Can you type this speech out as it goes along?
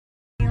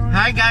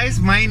Hi guys,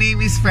 my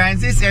name is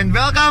Francis and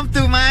welcome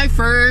to my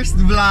first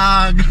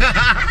vlog.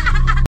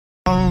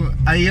 So,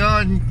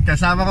 ayun,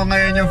 kasama ko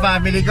ngayon yung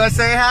family ko.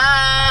 Say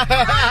hi!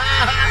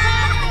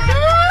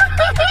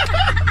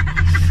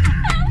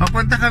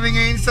 Papunta kami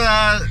ngayon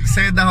sa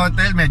Seda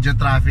Hotel. Medyo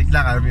traffic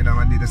lang, alam nyo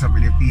naman dito sa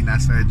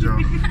Pilipinas. Medyo,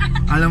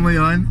 alam mo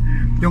yon,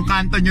 yung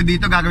kanto nyo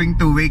dito gagawing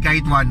two-way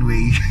kahit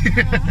one-way.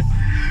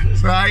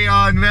 So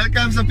ayun,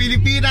 welcome sa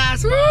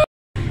Pilipinas! Woo!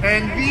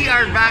 And we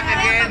are back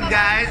again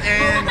guys,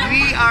 and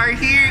we are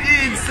here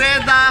in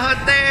Seda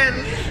Hotel.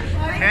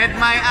 And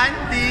my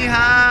auntie,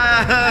 ha!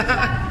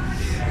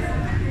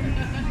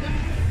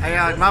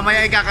 Ayun,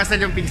 mamaya ikakasal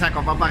yung pinsan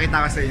ko.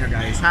 Papakita ko sa inyo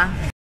guys, ha?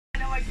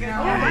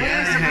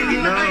 Yes,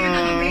 hello!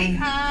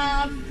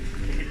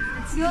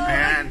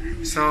 Ayan,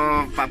 so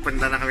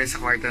papunta na kami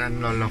sa kwarto ng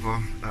lolo ko.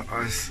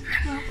 Tapos,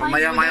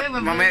 mamaya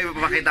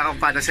ipapakita ko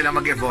paano sila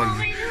mag-evolve.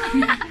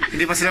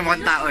 Hindi pa sila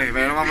mukhang tao eh,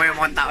 pero mamaya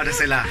mukhang tao na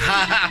sila.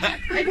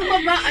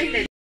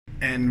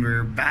 And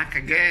we're back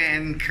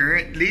again.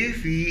 Currently,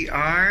 we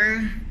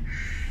are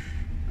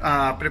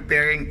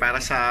preparing para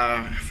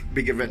sa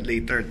big event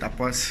later.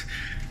 Tapos,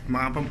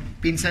 mga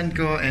pinsan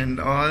ko and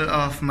all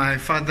of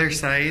my father's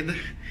side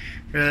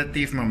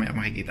relative, mamaya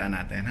makikita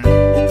natin, ha?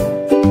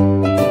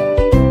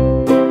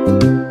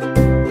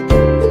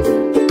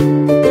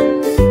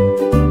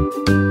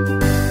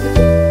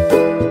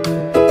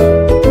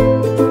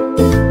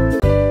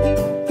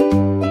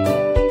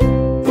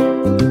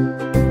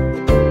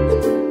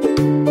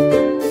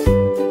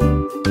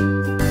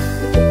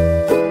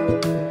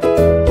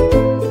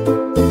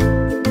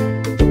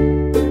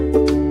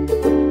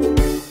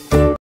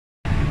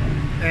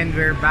 And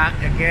we're back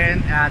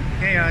again at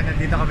ngayon,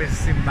 nandito kami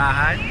sa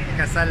simbahan.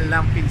 Kasal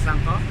lang pinsan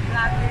ko.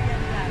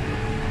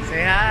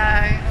 Say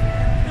hi!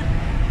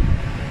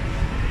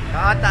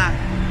 Kaota!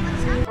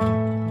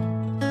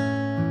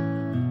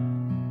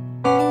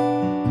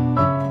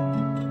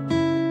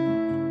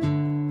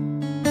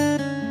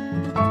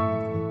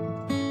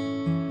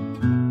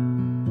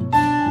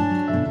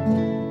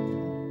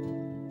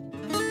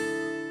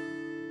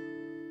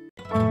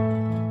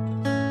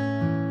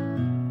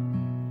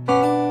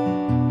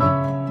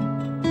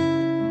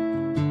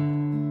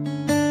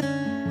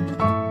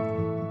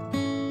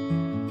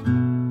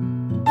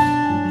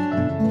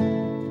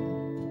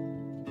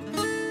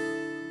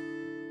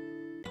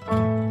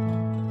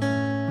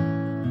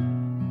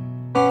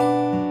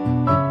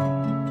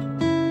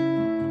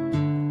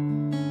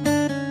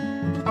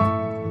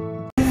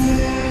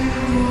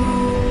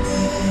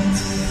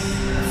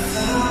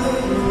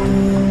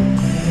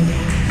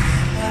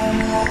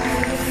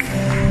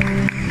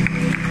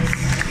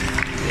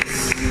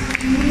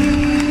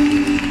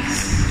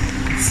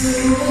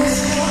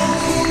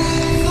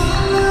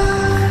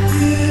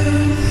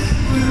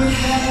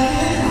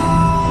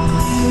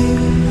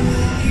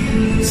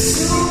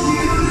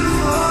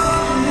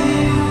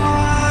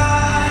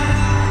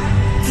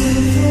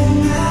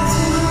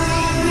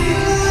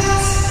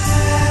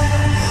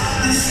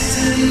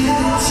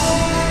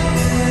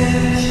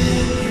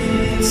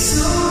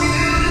 So